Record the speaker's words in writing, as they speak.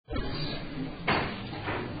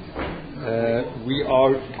We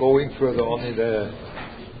are going further on in the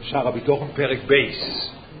Shaar Bitachon Perek base.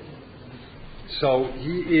 So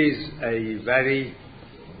he is a very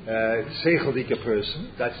seicheldike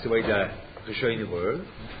person. That's the way the Rishonim were,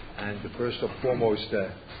 and the first and foremost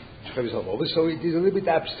Chovos Halvovos. So it is a little bit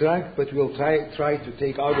abstract, but we'll try to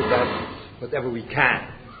take out of that whatever we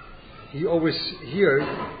can. He always here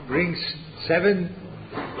brings 7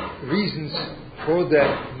 reasons for the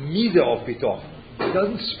midah of Bitachon. He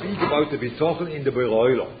doesn't speak about the Bitachon in the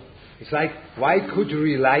Beroilo. It's like, why could you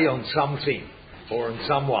rely on something or on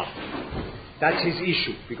someone? That's his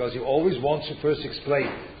issue, because he always wants to first explain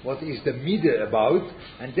what is the midah about,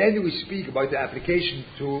 and then we speak about the application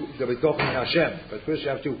to the Bitachon in Hashem. But first you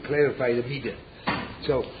have to clarify the midah.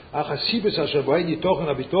 So, achasibes asher bohen yitochen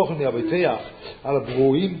habitochen yabeteach al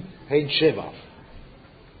bruim hein sheva.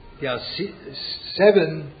 There are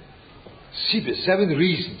 7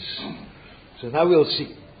 reasons. So now we'll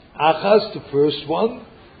see. Achas, the first one.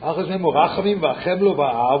 Achas memo rachamim v'achemlo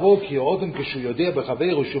v'a'avo ki odem kishu yodeh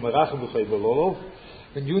b'chaveru shu merachem v'chayvololov.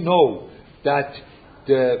 When you know that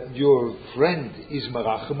your friend is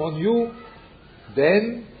merachem on you,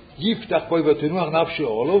 then yiftach boi v'tenuach nafshe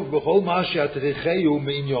olov b'chol ma she'atricheyu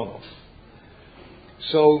me'inyono.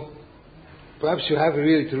 So perhaps you have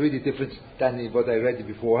really to read it different than what I read it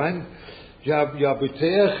beforehand. You are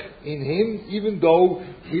beteach in him, even though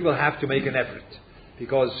he will have to make an effort,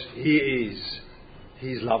 because he's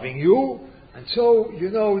loving you, and so you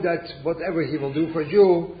know that whatever he will do for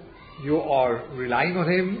you, you are relying on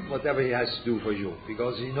him, whatever he has to do for you,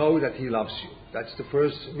 because you know that he loves you. That's the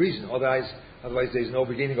first reason. Otherwise there is no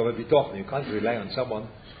beginning of a bitachon. You can't rely on someone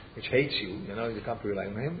which hates you. You can't rely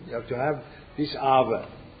on him. You have to have this ava.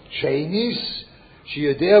 Sheinis,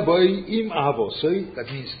 sheyodeh boi im avosoi. That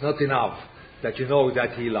means not enough that you know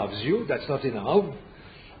that he loves you. That's not enough.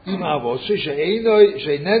 Im avosoi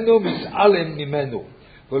sheineno misalem mimenu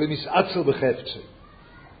v'le misatzel b'cheftzei.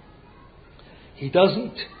 He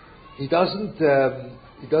doesn't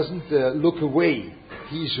look away.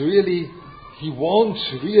 He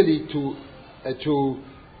wants really to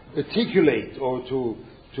articulate or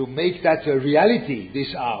to make that a reality.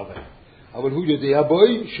 This ava.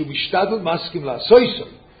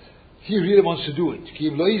 He really wants to do it. He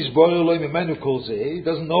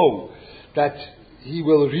doesn't know that he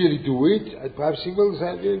will really do it. Perhaps he will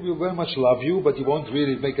say, "We very much love you," but he won't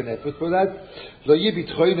really make an effort for that.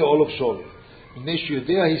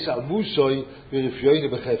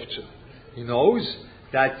 He knows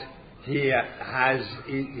that he has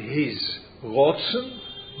his rotzen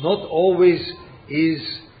not always is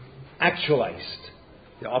actualized.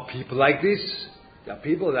 There are people like this. There are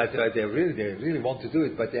people that they really want to do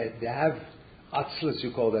it, but they have atzlus,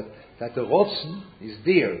 you call that the rotzen is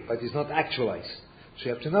there, but it's not actualized. So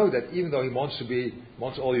you have to know that even though he wants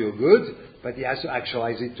all your good, but he has to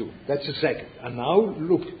actualize it too. That's the second. And now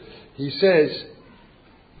look, he says,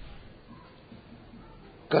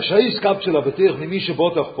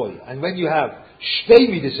 and when you have shtei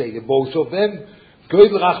midas, both of them,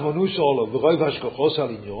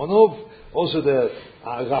 also the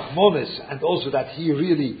Rachmonis, and also that he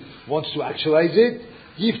really wants to actualize it,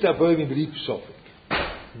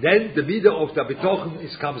 then the midah of the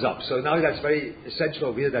Bitachon comes up. So now that's very essential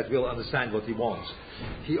over here that we'll understand what he wants.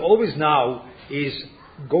 He always now is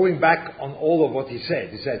going back on all of what he said.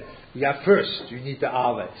 He said, first, you need the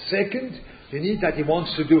Ava. Second, you need that he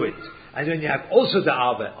wants to do it. And when you have also the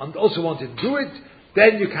Ava, and also want to do it,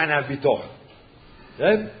 then you can have Bitachon.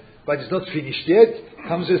 Then, but it's not finished yet,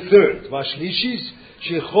 comes a third.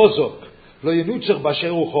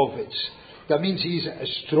 That means he's a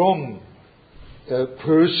strong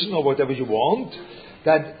person, or whatever you want,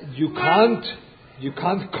 that you can't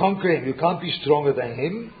conquer him, you can't be stronger than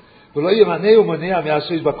him. And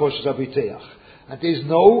there is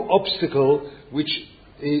no obstacle which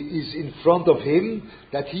is in front of him,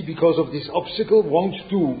 that he, because of this obstacle, won't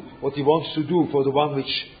do what he wants to do for the one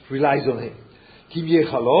which relies on him.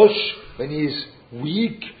 When he is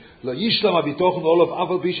weak,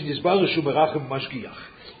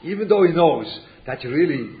 even though he knows that he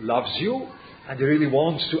really loves you and he really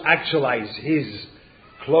wants to actualize his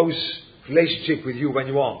close relationship with you when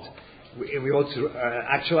you want, we want to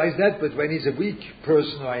actualize that, but when he's a weak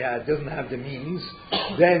person or doesn't have the means,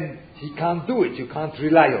 then he can't do it. You can't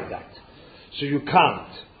rely on that. So you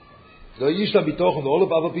can't. Because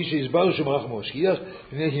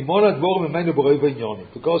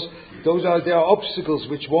there are obstacles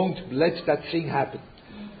which won't let that thing happen.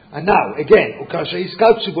 And now, again,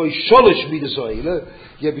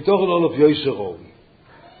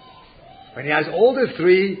 when he has all the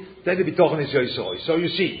 3, then the Bitachon is Yoisoi. So you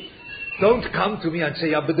see, Don't come to me and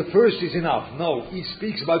say, but the first is enough. No, he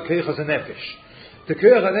speaks about Koyach HaNefesh. The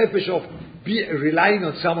Koyach HaNefesh of relying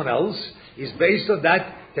on someone else is based on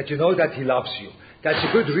that you know that he loves you. That's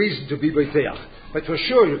a good reason to be Beiteach. But for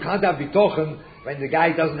sure, you can't have Bitachon when the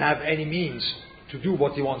guy doesn't have any means to do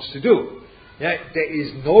what he wants to do. Yeah,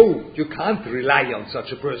 you can't rely on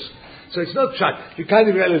such a person. So it's not shot. You can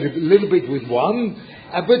rely a little bit with one,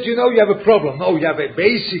 but you have a problem. No, you have a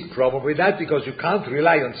basic problem with that because you can't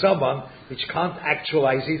rely on someone which can't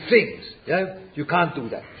actualize his things. Yeah, you can't do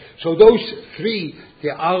that. So those three, they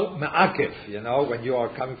are me'akev. When you are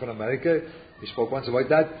coming from America, we spoke once about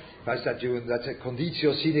that. That's a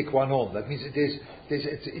conditio sine qua non. That means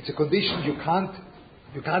it's a condition you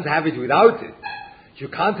can't have it without it. You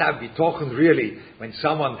can't have Bitachon really when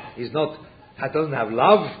someone doesn't have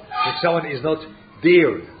love, if someone is not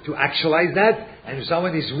there to actualize that, and if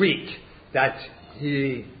someone is weak, that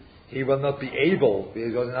he will not be able, he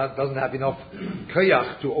doesn't have enough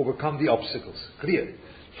koyach to overcome the obstacles. Clear.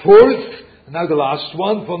 Fourth, and now the last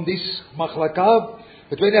one from this machlaka,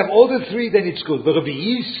 but when you have all the three, then it's good.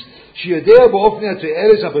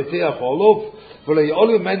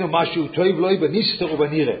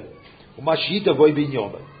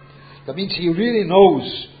 That means he really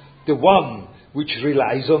knows the one which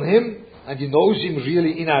relies on him, and he knows him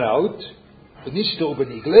really in and out. When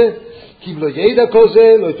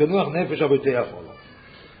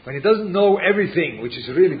he doesn't know everything which is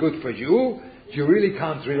really good for you, you really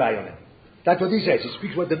can't rely on him. That's what he says. He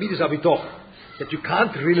speaks about the midas habitoch. That you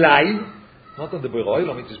can't rely, not on the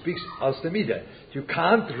beroil, it speaks as the midah. You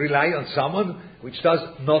can't rely on someone which does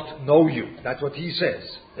not know you. That's what he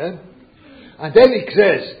says. Yeah? And then he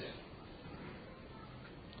says,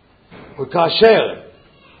 Kasher,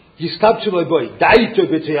 Yiskapchuloi boy, Daito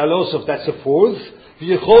B'Teyalosov, that's the fourth,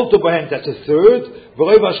 V'Yecholto Bohem, that's the third,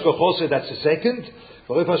 V'Roi Vashkochose, that's the second,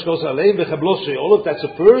 V'Roi Vashkochose Aleim, V'Chablosoi Olov, that's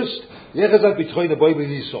the first, Yechazak B'Tchoin Boy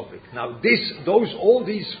B'Nisopik. Now all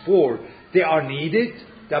these four, they are needed,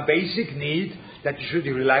 they're basic need, that you should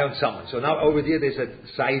rely on someone. So now over there there's a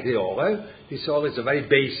side deore. This all is a very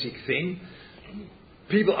basic thing.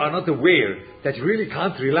 People are not aware that you really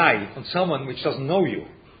can't rely on someone which doesn't know you.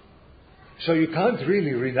 So you can't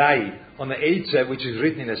really rely on an Eitzah which is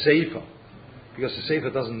written in a Sefer, because the Sefer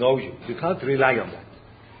doesn't know you. You can't rely on that.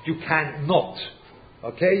 You cannot.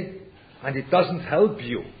 Okay? And it doesn't help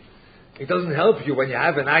you. It doesn't help you when you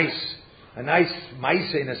have a nice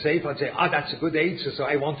Maisa in a Sefer and say, that's a good Eitzah, so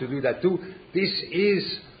I want to do that too. This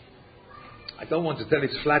is, I don't want to tell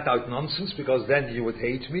it's flat out nonsense, because then you would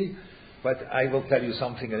hate me, but I will tell you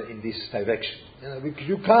something in this direction.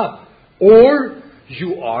 You can't. Or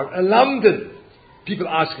you are a Lamdan. People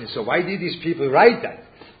ask me, so why did these people write that?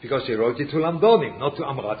 Because they wrote it to Lamdonim, not to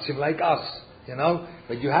Amratzim like us.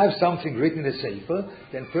 When you have something written in a Sefer,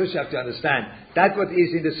 then first you have to understand that what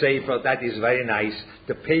is in the Sefer, that is very nice.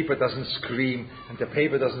 The paper doesn't scream, and the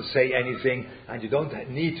paper doesn't say anything, and you don't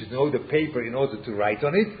need to know the paper in order to write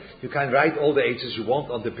on it. You can write all the Eitzahs you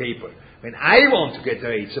want on the paper. When I want to get the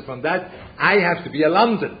Eitzah from that, I have to be a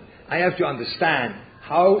Lamdan. I have to understand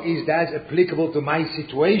how is that applicable to my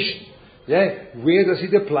situation. Where does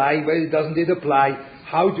it apply? Where doesn't it apply?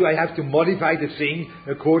 How do I have to modify the thing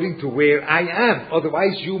according to where I am?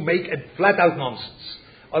 Otherwise you make a flat out nonsense.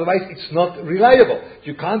 Otherwise it's not reliable.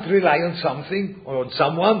 You can't rely on something or on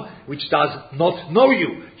someone which does not know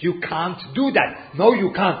you. You can't do that. No,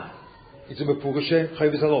 you can't. It's a Mepurushe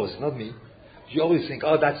Chovos Halvovos, not me. You always think,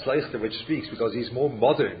 that's Leichter which speaks because he's more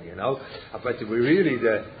modern, But we really,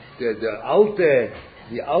 the alte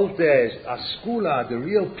Askula, the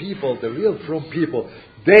real people, the real from people,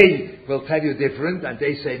 they will tell you different, and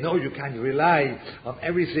they say, no, you can rely on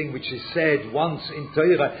everything which is said once in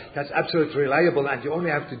Torah. That's absolutely reliable, and you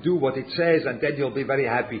only have to do what it says, and then you'll be very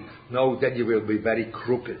happy. No, then you will be very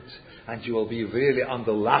crooked, and you will be really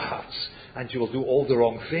under lachats, and you will do all the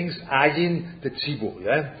wrong things. Ayin the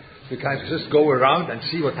tzibur, You can just go around and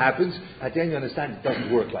see what happens, and then you understand it doesn't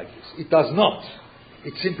work like this. It does not.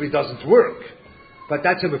 It simply doesn't work. But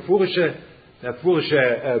that's a Mepurushe Chovos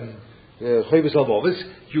Halvovos.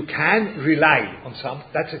 You can rely on some.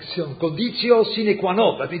 That's a conditio sine qua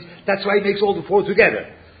non. That means that's why he makes all the four together.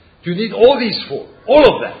 You need all these four,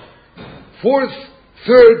 all of them. Fourth,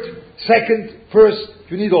 third, second, first.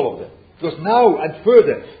 You need all of them, because now and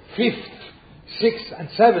further, fifth, sixth, and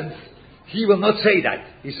seventh, he will not say that.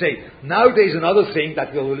 He say now there's another thing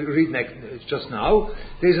that we'll read next just now.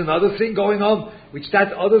 There's another thing going on, which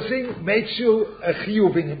that other thing makes you a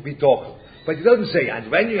chiyuv in Bitachon. But he doesn't say, and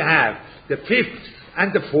when you have the fifth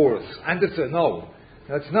and the fourth and the third, no,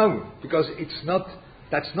 that's no, because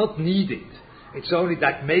that's not needed. It's only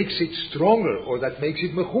that makes it stronger, or that makes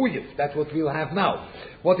it mechuyev. That's what we'll have now.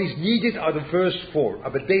 What is needed are the first four,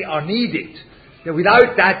 but they are needed. Now,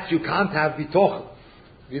 without that, you can't have bitachon.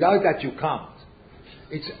 Without that, you can't.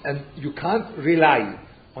 And you can't rely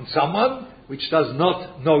on someone which does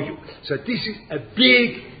not know you. So this is a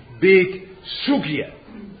big, big sugya.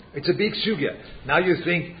 It's a big sugya. Now you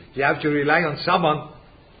think you have to rely on someone.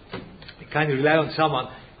 You can't rely on someone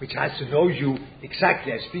which has to know you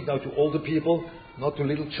exactly. I speak now to older people, not to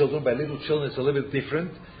little children. By little children, it's a little bit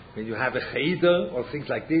different. When you have a cheder or things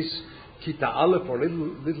like this, kita aleph or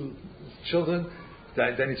little children,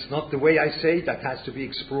 then it's not the way I say it. That has to be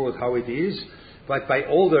explored how it is. But by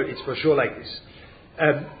older, it's for sure like this.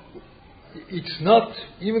 It's not,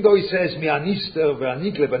 even though he says,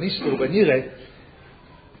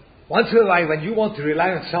 once in a while, when you want to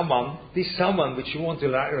rely on someone, this someone which you want to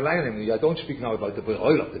rely on him, I don't speak now about the Boi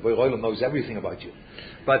Olam. The Boi Olam knows everything about you.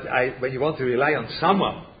 But when you want to rely on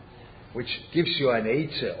someone which gives you an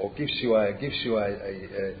eitzah, or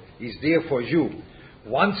is there for you,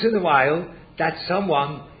 once in a while, that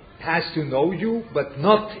someone has to know you, but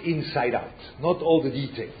not inside out, not all the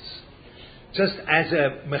details. Just as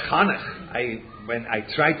a mechanech, when I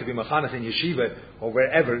try to be mechanech in yeshiva or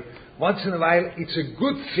wherever, once in a while it's a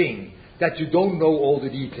good thing that you don't know all the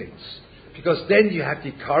details. Because then you have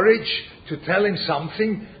the courage to tell him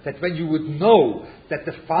something that when you would know that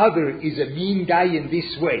the father is a mean guy in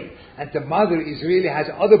this way, and the mother really has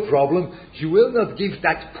other problem, you will not give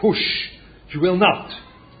that push. You will not.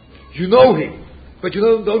 You know him, but you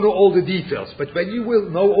don't know all the details. But when you will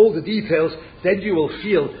know all the details, then you will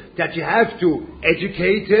feel that you have to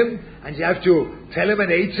educate him, and you have to tell him an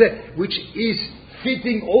eitzah, which is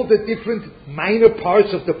fitting all the different minor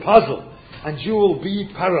parts of the puzzle, and you will be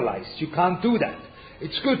paralyzed. You can't do that.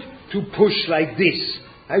 It's good to push like this.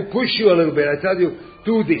 I push you a little bit. I tell you,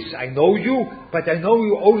 do this. I know you, but I know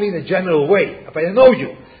you only in a general way. But I know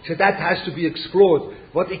you. So that has to be explored.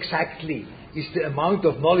 What exactly is the amount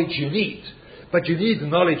of knowledge you need? But you need the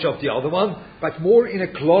knowledge of the other one, but more in a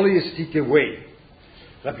kloliistic way.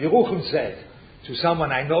 Rabbi Yerucham said to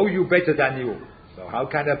someone, I know you better than you. So how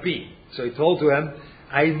can that be? So he told to him,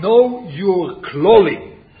 I know your klolim.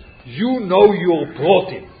 You know your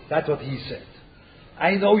protim. That's what he said.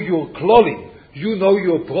 I know your klolim. You know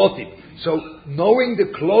your protim. So knowing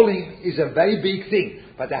the klolim is a very big thing.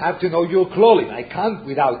 But I have to know your klolim. I can't,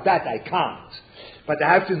 without that I can't. But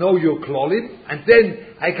I have to know your klolim, and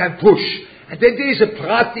then I can push. And then there is a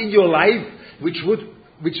prat in your life which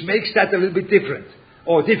makes that a little bit different.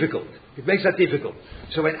 Or difficult. It makes that difficult.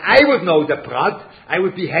 So when I would know the prat, I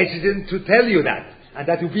would be hesitant to tell you that. And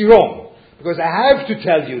that would be wrong. Because I have to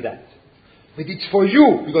tell you that. But it's for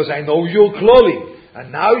you, because I know your klolim.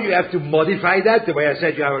 And now you have to modify that, the way I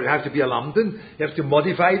said you have to be a lamdan, you have to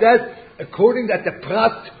modify that, according that the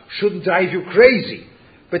prat shouldn't drive you crazy.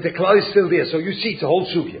 But the klal is still there. So you see, it's a whole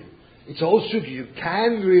sugya. It's a whole sugya. You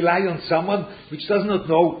can rely on someone which does not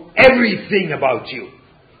know everything about you.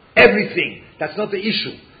 Everything. That's not the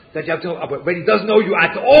issue. That you have to know. But when he doesn't know you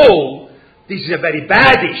at all, this is a very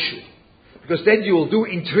bad issue. Because then you will do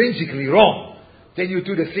intrinsically wrong. Then you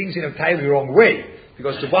do the things in an entirely wrong way.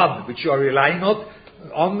 Because the one which you are relying on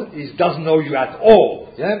doesn't know you at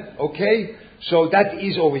all. Yeah? Okay? So that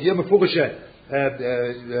is over here. Chovos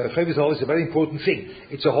is a very important thing.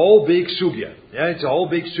 It's a whole big sugya. Yeah? It's a whole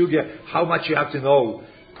big sugya. How much you have to know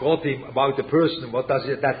about the person. What does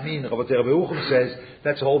that mean? What Rabbi Yerucham says,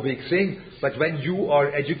 that's a whole big thing. But when you are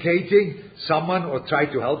educating someone or try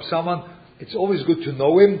to help someone, it's always good to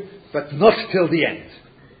know him, but not till the end.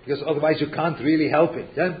 Because otherwise you can't really help him.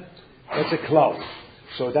 Yeah? That's a cloud.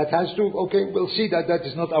 So that has to, okay, we'll see that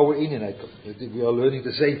is not our Indian item. We are learning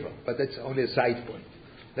the Sefer, but that's only a side point.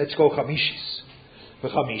 Let's go Chamishis. For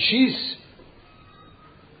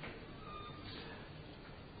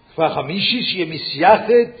Chamishis, ye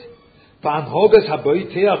misyachet v'anhogas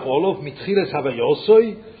haboiteach olov mitchilas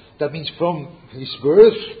havayosoi. That means from his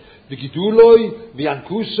birth, v'giduloi,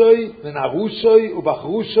 v'yankusoi, v'narusoi,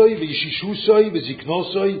 u'bachrusoi, v'yishishusoi,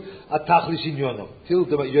 v'ziknosoi, atachlis inyono, till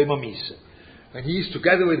the Yom HaMisa. When he is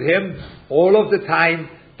together with him, all of the time,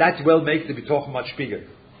 that will make the bitachon much bigger.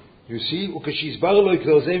 You see, ukashizbarloi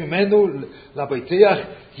klozei mimenu laboiteach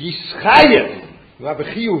yischayev. You have a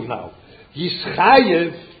chiyuv now.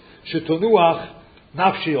 Yischayev shetonuach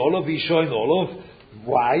nafshi olov v'ishoin olov.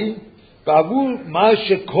 Why? Bavur ma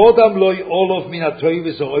shekodam loy olov min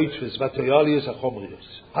hatoyves ha'oitzves v'atoyalius ha'chomrius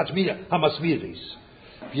hamasmiris.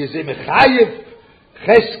 V'yezeh mechayev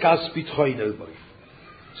cheskas bitchoin elboy.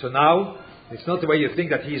 So now, it's not the way you think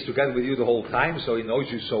that he is together with you the whole time, so he knows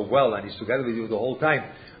you so well and he's together with you the whole time.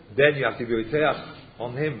 Then you have to be oiteach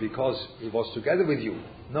on him because he was together with you.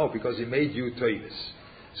 No, because he made you toives.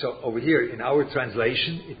 So over here in our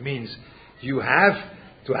translation, it means you have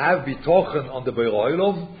to have bitachon on the Borei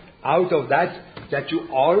Olam out of that you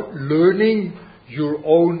are learning your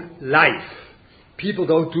own life. People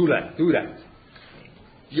don't do that.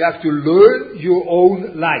 You have to learn your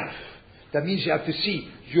own life. That means you have to see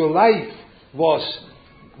your life was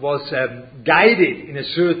guided in a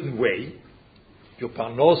certain way. Your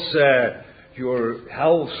parnos, your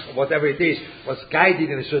health, whatever it is, was guided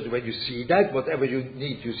in a certain way. You see that, whatever you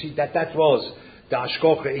need, you see that was the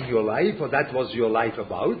hashkocha in your life, or that was your life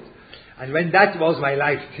about. And when that was my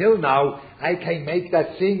life till now, I can make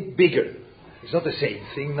that thing bigger. It's not the same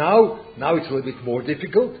thing now. Now it's a little bit more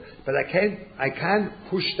difficult, but I can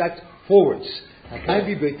push that forwards. I can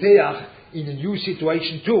be beteach in a new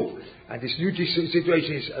situation too. And this new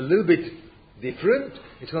situation is a little bit different.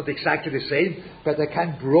 It's not exactly the same, but I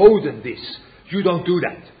can broaden this. You don't do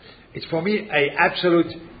that. It's for me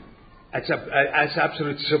absolute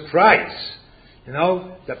surprise. You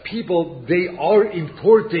know, that people, they are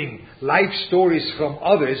importing life stories from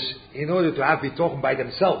others in order to have bitachon by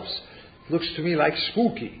themselves. It looks to me like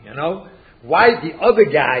spooky, you know. Why the other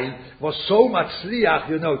guy was so matzliach,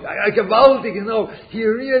 you know, gewaltig, you know, he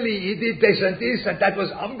did this and that was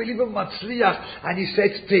unbelievable matzliach, and he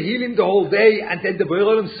said Tehillim the whole day, and then the Borei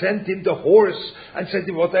Olam sent him the horse, and sent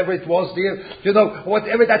him whatever it was there, you know,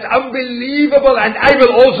 whatever, that's unbelievable, and I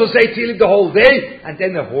will also say Tehillim the whole day, and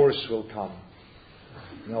then a horse will come.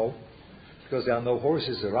 No, because there are no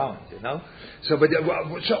horses around, you know. So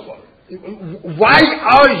why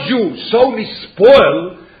are you so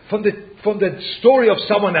mispoiled from the story of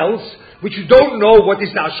someone else, which you don't know what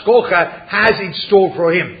this hashkocha has in store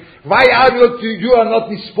for him? Why are you are not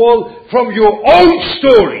mispoiled from your own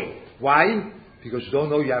story? Why? Because you don't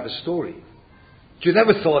know you have a story. You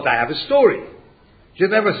never thought I have a story. You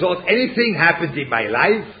never thought anything happened in my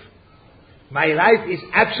life. My life is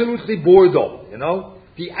absolutely boredom, you know.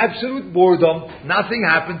 The absolute boredom, nothing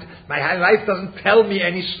happened. My life doesn't tell me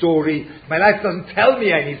any story. My life doesn't tell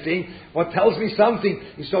me anything. What tells me something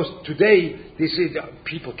is today,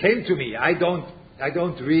 people came to me. I don't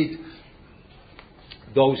read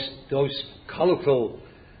those colorful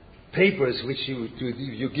papers which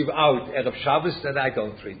you give out Erev Shabbos, and I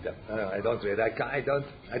don't read them. I don't read.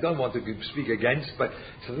 I don't want to speak against, but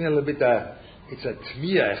it's a little bit. It's a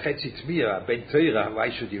tmiyah, a chetzi tmiyah, ben Torah. Why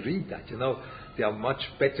should you read that? You know. There are much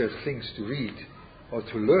better things to read or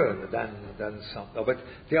to learn than some. No, but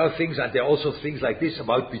there are things, and there are also things like this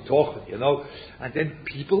about bitachon, you know. And then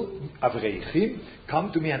people, avrechim,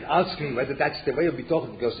 come to me and ask me whether that's the way of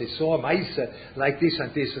bitachon, because they saw a maise like this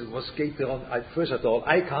and this. It was skater on. First of all,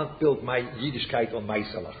 I can't build my Yiddishkeit on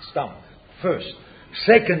maisalach. Stam. First.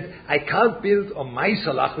 Second, I can't build on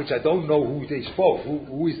maisalach, which I don't know who they spoke.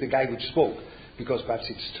 Who is the guy which spoke? Because perhaps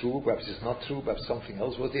it's true, perhaps it's not true, perhaps something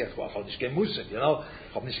else was there. You know,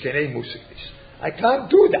 I can't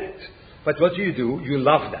do that. But what do? You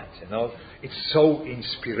love that, you know. It's so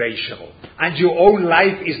inspirational. And your own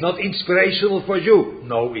life is not inspirational for you.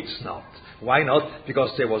 No, it's not. Why not?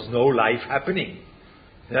 Because there was no life happening.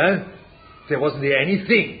 Yeah? There wasn't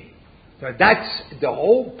anything. So that's the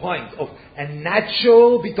whole point of a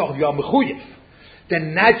natural bitachon. You are mechuyev. The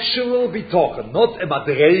natural bitachon, not a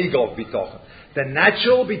madrega of bitachon. The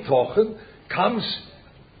natural bitachon comes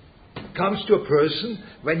to a person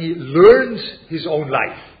when he learns his own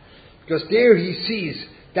life. Because there he sees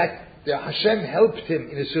that the Hashem helped him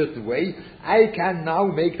in a certain way. I can now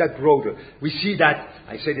make that broader. We see that,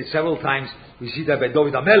 I said it several times, we see that by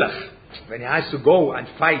David HaMelech, when he has to go and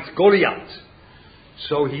fight Goliath.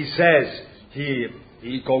 So he says, he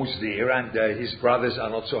goes there, and his brothers are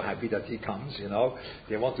not so happy that he comes, you know.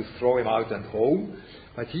 They want to throw him out and home.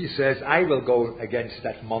 But he says, I will go against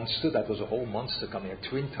that monster. That was a whole monster coming, a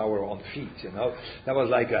twin tower on feet, you know. That was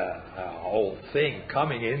like a whole thing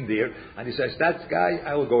coming in there. And he says, that guy,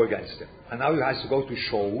 I will go against him. And now he has to go to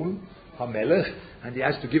Shaul, HaMelech, and he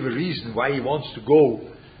has to give a reason why he wants to go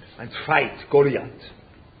and fight Goliath.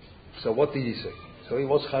 So what did he say? So he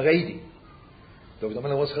was Haredi. David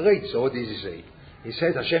HaMelech was Haredi. So what did he say? He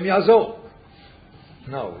said, Hashem Yazor.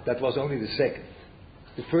 No, that was only the second.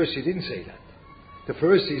 The first he didn't say that. The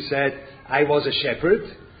first he said, I was a shepherd,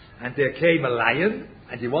 and there came a lion,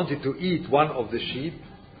 and he wanted to eat one of the sheep,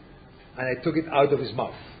 and I took it out of his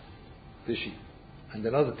mouth, the sheep. And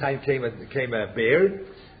another time came a bear, and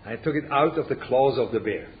I took it out of the claws of the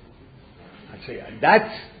bear. I say, and that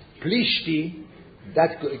Plishti,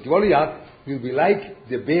 that Goliath, will be like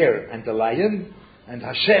the bear and the lion, and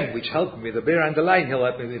Hashem, which helped me with the bear and the lion, he'll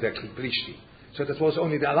help me with the Plishti. So that was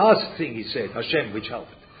only the last thing he said, Hashem, which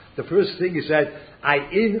helped. The first thing he said, I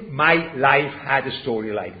in my life had a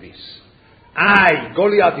story like this.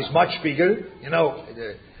 Goliath is much bigger. You know,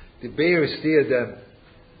 the bear is there.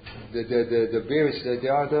 The bear is they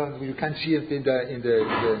are there. You can't see it in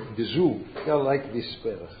the zoo. They are like this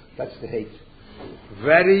bear. That's the hate.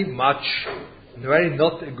 Very not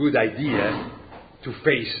a good idea to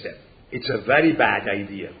face them. It's a very bad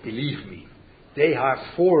idea. Believe me. They have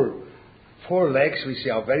four legs, which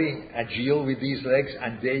are very agile with these legs,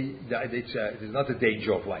 and it's not a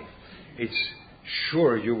danger of life. It's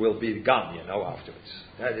sure you will be gone, afterwards.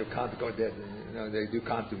 You can't go there, you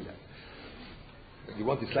can't do that.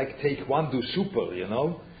 It's like take one, do super,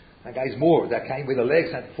 That guy's more. That kind with the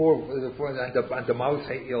legs and four and the mouth,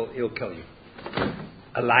 he'll kill you.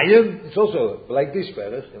 A lion, it's also like this,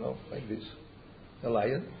 Perek, like this. A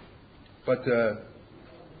lion. But,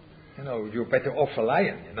 you're better off a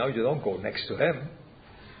lion, you don't go next to him.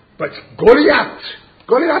 But Goliath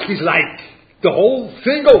is like the whole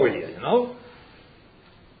thing over here,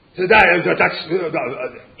 So that's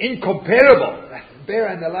incomparable. Bear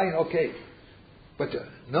and the lion, okay. But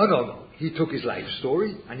no. He took his life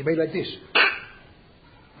story and he made like this.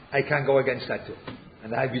 I can't go against that too.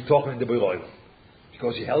 And I'll be talking in the Beroil.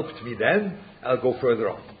 Because he helped me then, I'll go further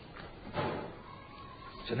on.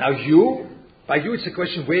 So now by you it's a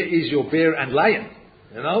question, where is your bear and lion?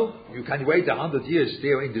 You can wait 100 years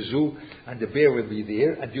there in the zoo and the bear will be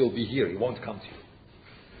there and you'll be here. He won't come to you.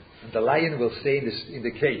 And the lion will stay in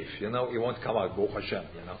the cave. He won't come out, Baruch Hashem,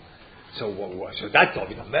 So that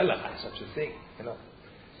David HaMelech had such a thing,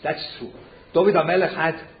 That's true. David HaMelech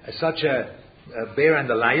had such a bear and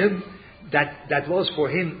a lion that was for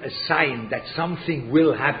him a sign that something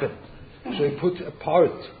will happen. So he put a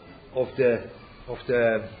part of the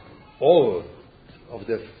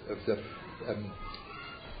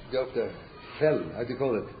fell, how do you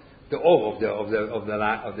call it? The oar the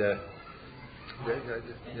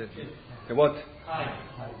what?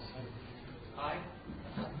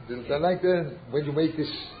 They're like when you make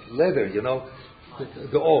this leather,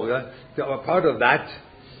 the oar. The part of that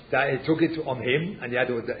he took it on him, and he had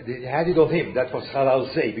it on him. That's what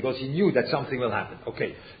Halal say, because he knew that something will happen.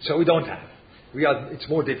 Okay, so we don't have. It's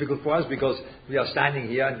more difficult for us because we are standing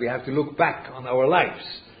here and we have to look back on our lives.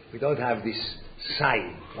 We don't have this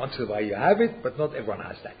sign. Once in a while you have it, but not everyone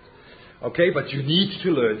has that. Okay, but you need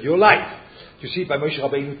to learn your life. You see by Moshe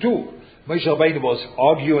Rabbeinu too. Moshe Rabbeinu was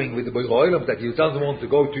arguing with the Beroilim that he doesn't want to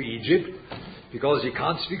go to Egypt because he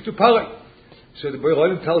can't speak to Perek. So the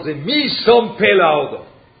Beroilim tells him, Mi som pela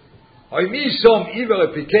oy mi som iver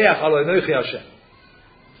pikeach alo enochi Hashem.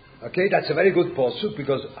 Okay, that's a very good pasuk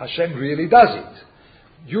because Hashem really does it.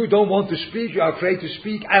 You don't want to speak, you are afraid to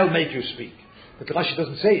speak, I'll make you speak. But Rashi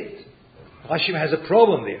doesn't say it. Rashi has a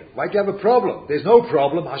problem there. Why do you have a problem? There's no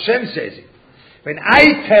problem, Hashem says it. When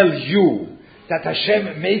I tell you that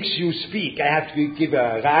Hashem makes you speak, I have to give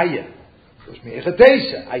a raya.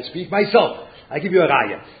 I speak myself. I give you a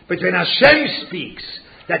raya. But when Hashem speaks,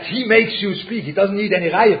 that He makes you speak, He doesn't need any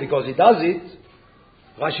raya because He does it.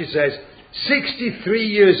 Rashi says, 63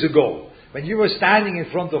 years ago, when you were standing in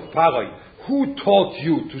front of Paroi, who taught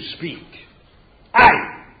you to speak? I.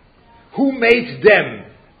 Who made them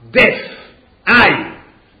deaf? I.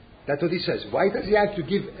 That's what he says. Why does he have to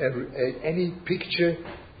give any picture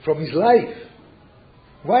from his life?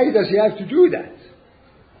 Why does he have to do that?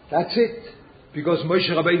 That's it. Because Moshe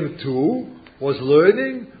Rabbeinu too was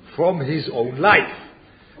learning from his own life.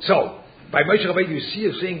 So, by Moshe Rabbeinu you see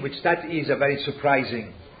a thing which that is a very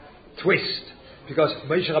surprising twist. Because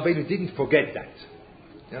Moshe Rabbeinu didn't forget that.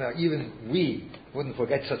 Even we wouldn't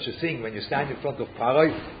forget such a thing when you stand in front of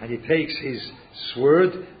Paroi and he takes his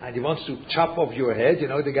sword and he wants to chop off your head,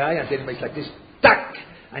 the guy, and then he makes like this, tack,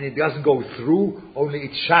 and it doesn't go through, only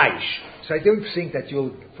it shies. So I don't think that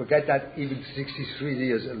you'll forget that even 63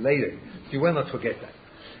 years later. You will not forget that.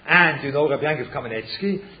 And Rabbi Yankov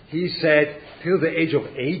Kamenetsky, he said, till the age of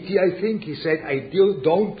 80, I think, he said, I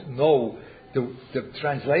don't know the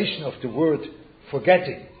translation of the word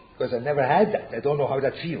forgetting, because I never had that. I don't know how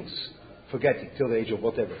that feels, forgetting, till the age of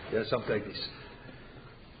whatever, something like this.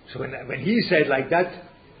 So when he said like that,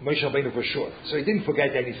 Moshe Rabbeinu for sure. So he didn't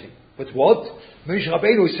forget anything. But what? Moshe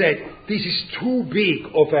Rabbeinu said, this is too big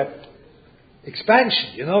of a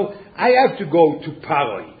expansion, I have to go to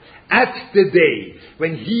Paroi. At the day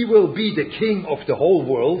when he will be the king of the whole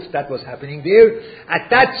world, that was happening there, at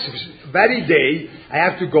that very day, I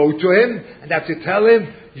have to go to him and I have to tell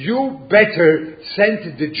him, you better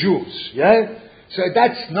send the Jews. So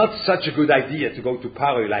that's not such a good idea to go to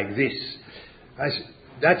Paroi like this.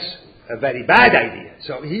 That's a very bad idea.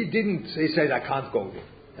 So he said, I can't go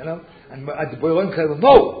there. And at the Boiron Kedel,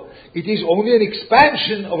 no, it is only an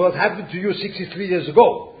expansion of what happened to you 63 years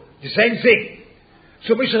ago. The same thing.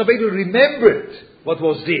 So Moshe Rabbeinu remembered what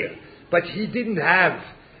was there, but he didn't have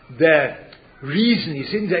the reason. He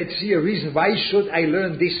didn't see a reason. Why should I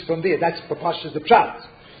learn this from there? That's Papashas the Pshat.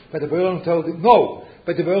 But the Boiron told him no.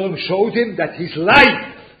 But the Boiron showed him that his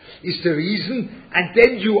life is the reason, and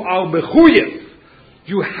then you are mechuyev.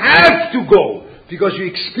 You have to go because you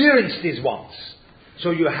experienced this once.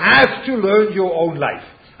 So you have to learn your own life,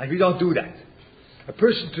 and we don't do that. A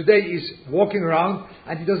person today is walking around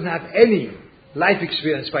and he doesn't have any life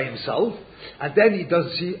experience by himself, and then he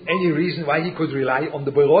doesn't see any reason why he could rely on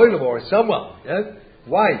the Beroilim or someone. Yeah?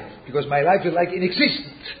 Why? Because my life was like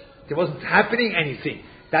inexistent. There wasn't happening anything.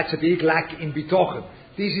 That's a big lack in Bitachon.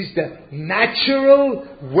 This is the natural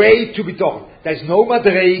way to Bitachon. There's no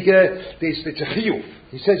madrege. It's a chiyuv.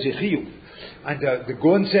 He says a chiyuv. And the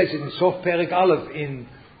Gon says it in Sof Perek Aleph in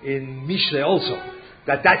Mishle also,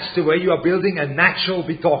 that that's the way you are building a natural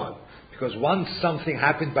Bitachon. Because once something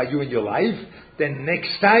happened by you in your life, then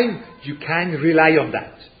next time you can rely on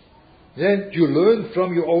that. Then you learn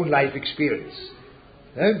from your own life experience.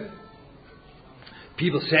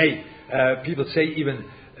 People say even,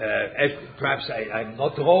 perhaps I'm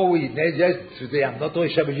not raw, today I'm not raw,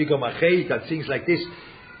 and things like this.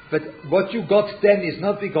 But what you got then is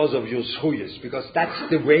not because of your schuyas, because that's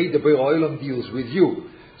the way the Beroilam deals with you.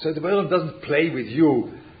 So the Beroilam doesn't play with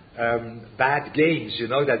you bad games,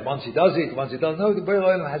 that once he does it, once he doesn't. No, the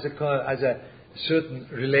Beroilam has a certain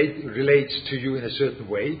relates to you in a certain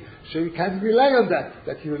way, so you can rely on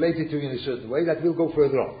that he related to you in a certain way. That will go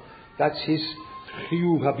further on. That's his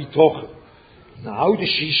chiyuv habitoch. Now the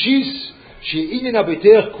shishis she'inin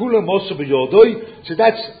habiter kula mosa b'yodoi. So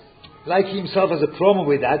that's like he himself has a problem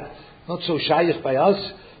with that. Not so shaykh by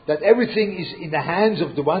us. That everything is in the hands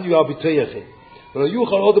of the one you are b'toyachin. So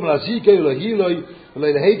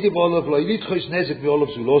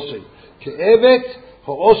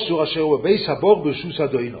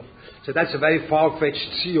that's a very far-fetched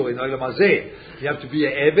tziyur in Olam Hazeh. You have to be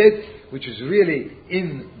an Eved, which is really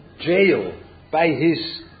in jail by his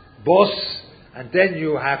boss, and then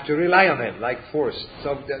you have to rely on him, like forced.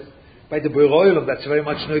 So by the Beroilam, that's very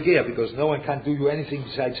much Nogea, because no one can do you anything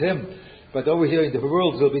besides him. But over here in the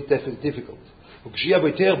world, it's a bit difficult. When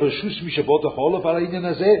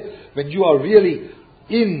you are really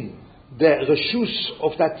in the reshus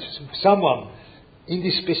of that someone, in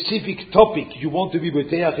this specific topic, you want to be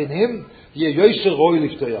beteach in him,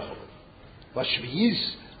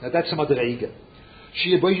 now that's a madreige.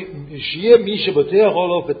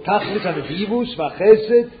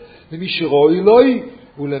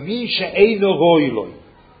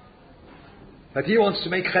 But he wants to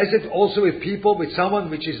make chesed also with people, with someone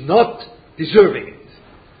which is not deserving it.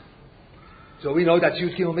 So we know that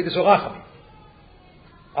Yud Gimel Midas Orachamim.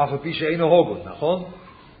 Afa Pisha Eino Hogun, nachon?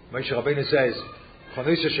 Moshe Rabbeinu says,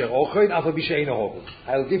 Chanus Asher Ochoin, Afa Pisha Eino Hogun.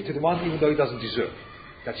 I'll give to the one even though he doesn't deserve.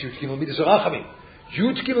 That's Yud Gimel Midas Orachamim.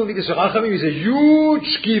 Yud Gimel Midas Orachamim is a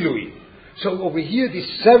huge gilui. So over here, this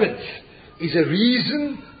seventh is a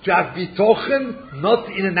reason to have bitochen, not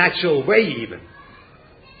in a natural way even.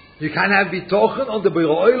 You can have bitochen on the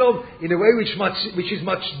Beroilam in a way which is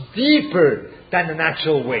much deeper than the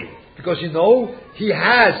natural way. Because he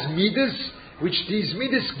has midas, which these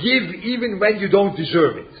midas give even when you don't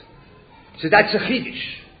deserve it. So that's a chiddush.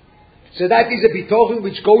 So that is a bitochen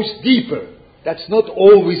which goes deeper. That's not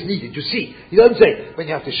always needed. You see, he doesn't say, when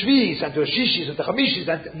you have the shvis and the shishis and the chamishis,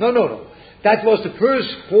 and no. That was the first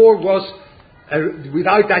four was,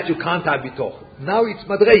 without that you can't have bitochen. Now it's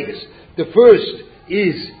madreges. The first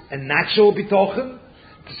is a natural bitochen.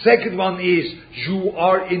 The second one is you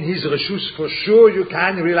are in his reshus for sure. You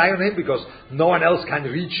can rely on him because no one else can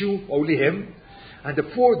reach you, only him. And the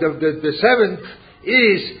seventh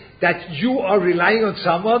is that you are relying on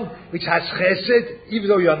someone which has chesed, even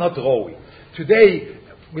though you are not roi. Today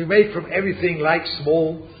we make from everything like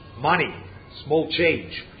small money, small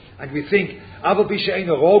change, and we think Ava Bisha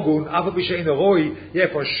Eino Rogun, Ava Bisha Eino Roi. Yeah,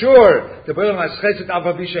 for sure the Berlin has chesed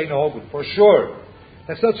Ava Bisha Eino Rogun, for sure.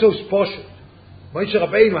 That's not so special. Moshe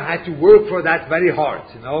Rabbeinu had to work for that very hard,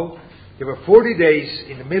 There were 40 days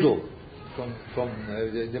in the middle, from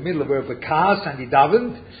the middle where Bekas and he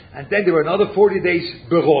davened, and then there were another 40 days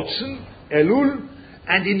Berotzen, Elul,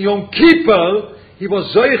 and in Yom Kippur, he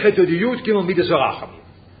was Zoiche to the Yud Gimel Midas Orachamim.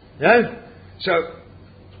 Yeah?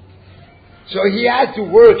 So he had to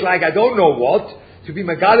work like I don't know what, to be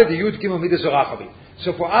Megale the Yud Gimel Midas Orachamim.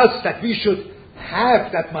 So for us, that we should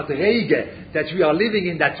have that madrege, that we are living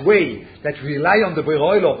in that way, that we rely on the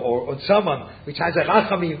Beroilam or on someone which has a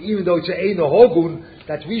rachamim, even though it's a Eino Hogun,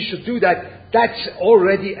 that we should do that. that's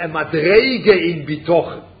already a madrege in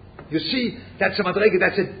Bitachon. You see, that's a madrege,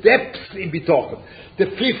 that's a depth in Bitachon. The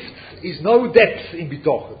fifth is no depth in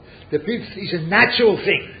Bitachon. The fifth is a natural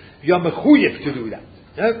thing. You are mechuyev to do that.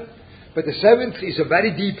 Yeah? But the seventh is a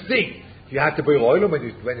very deep thing. You have the Beroilum,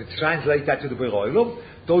 when it translates that to the Beroilum,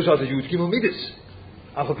 those are the Yud Gimel Midas.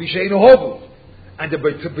 And the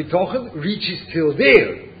Bitachon reaches till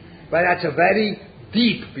there. But that's a very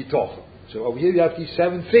deep Bitachon. So over here you have these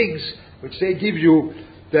 7 things, which they give you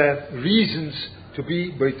the reasons to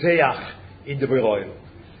be Beiteach in the Beroilum.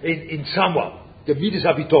 In someone. The Midas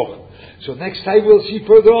Bitachon. So next time we'll see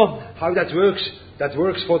further on how that works. That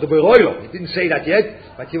works for the Beroilum. He didn't say that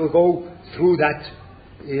yet, but he will go through that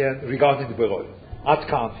regarding the Beroilum. Ad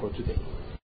Kan for today.